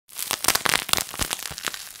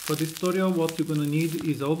For this tutorial, what you're going to need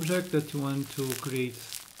is an object that you want to create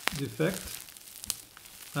the effect,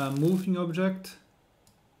 a moving object,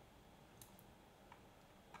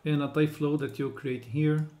 and a tyFlow that you create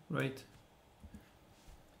here, right?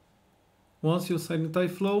 Once you sign the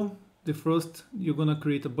tyFlow, the first you're going to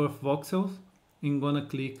create a buff voxel and going to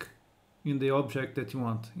click in the object that you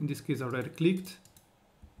want. In this case, I already clicked.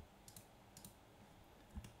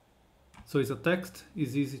 So it's a text,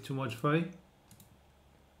 it's easy to modify.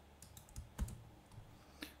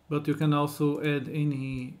 But you can also add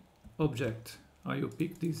any object. I will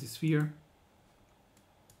pick this sphere.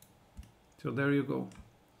 So there you go.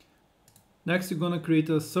 Next, you're going to create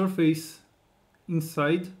a surface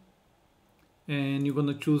inside, and you're going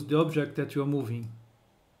to choose the object that you are moving.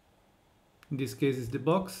 In this case, it's the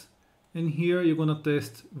box. And here you're going to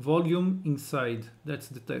test volume inside. That's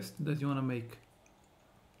the test that you want to make.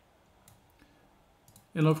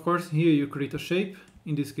 And of course, here you create a shape,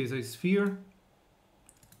 in this case a sphere,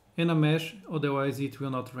 and a mesh, otherwise it will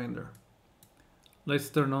not render. Let's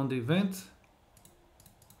turn on the event.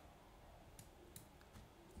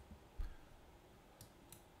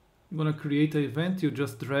 I'm going to create an event. You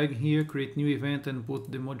just drag here, create new event, and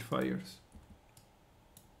put the modifiers.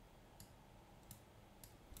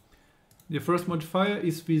 The first modifier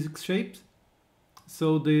is physics shapes.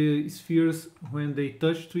 So the spheres, when they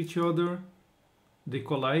touch to each other, they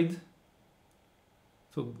collide.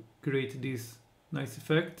 So create this nice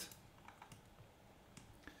effect.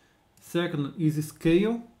 Second is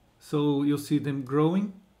scale. So you'll see them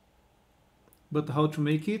growing. But how to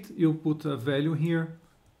make it? You put a value here.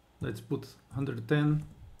 Let's put 110,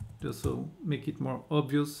 just so make it more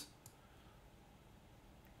obvious.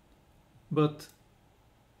 But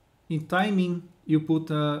in timing, you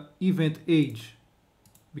put a event age,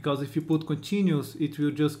 because if you put continuous, it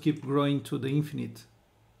will just keep growing to the infinite.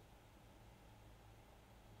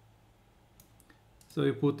 So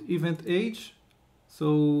you put event age,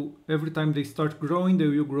 so every time they start growing, they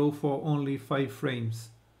will grow for only 5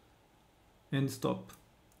 frames and stop.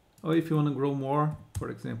 Or if you want to grow more, for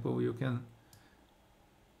example, you can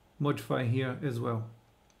modify here as well.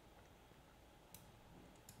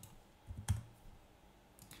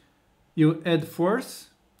 You add force,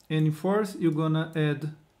 and in force you're gonna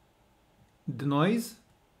add the noise,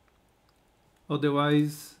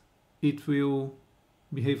 otherwise it will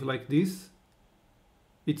behave like this.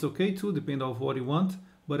 It's okay too, depending on what you want,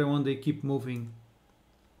 but I want they keep moving.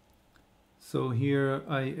 So here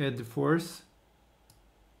I add the force.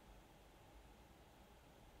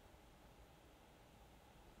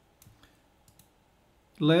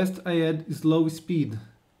 Last, I add slow speed.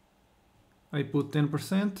 I put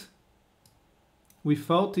 10%.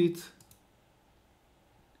 Without it,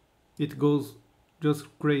 it goes just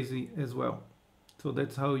crazy as well. So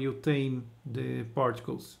that's how you tame the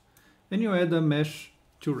particles. And you add a mesh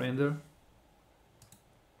to render.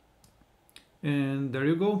 And there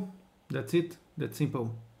you go. That's it. That's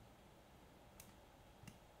simple.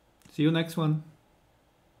 See you next one.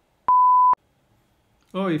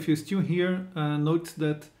 Oh, if you're still here, notice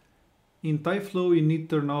that in tyFlow you need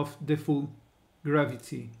to turn off default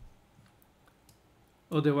gravity.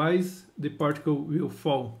 Otherwise, the particle will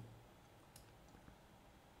fall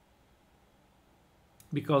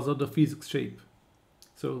because of the physics shape.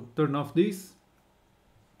 So turn off this,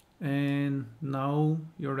 and now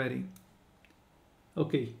you're ready.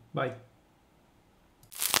 Okay, bye.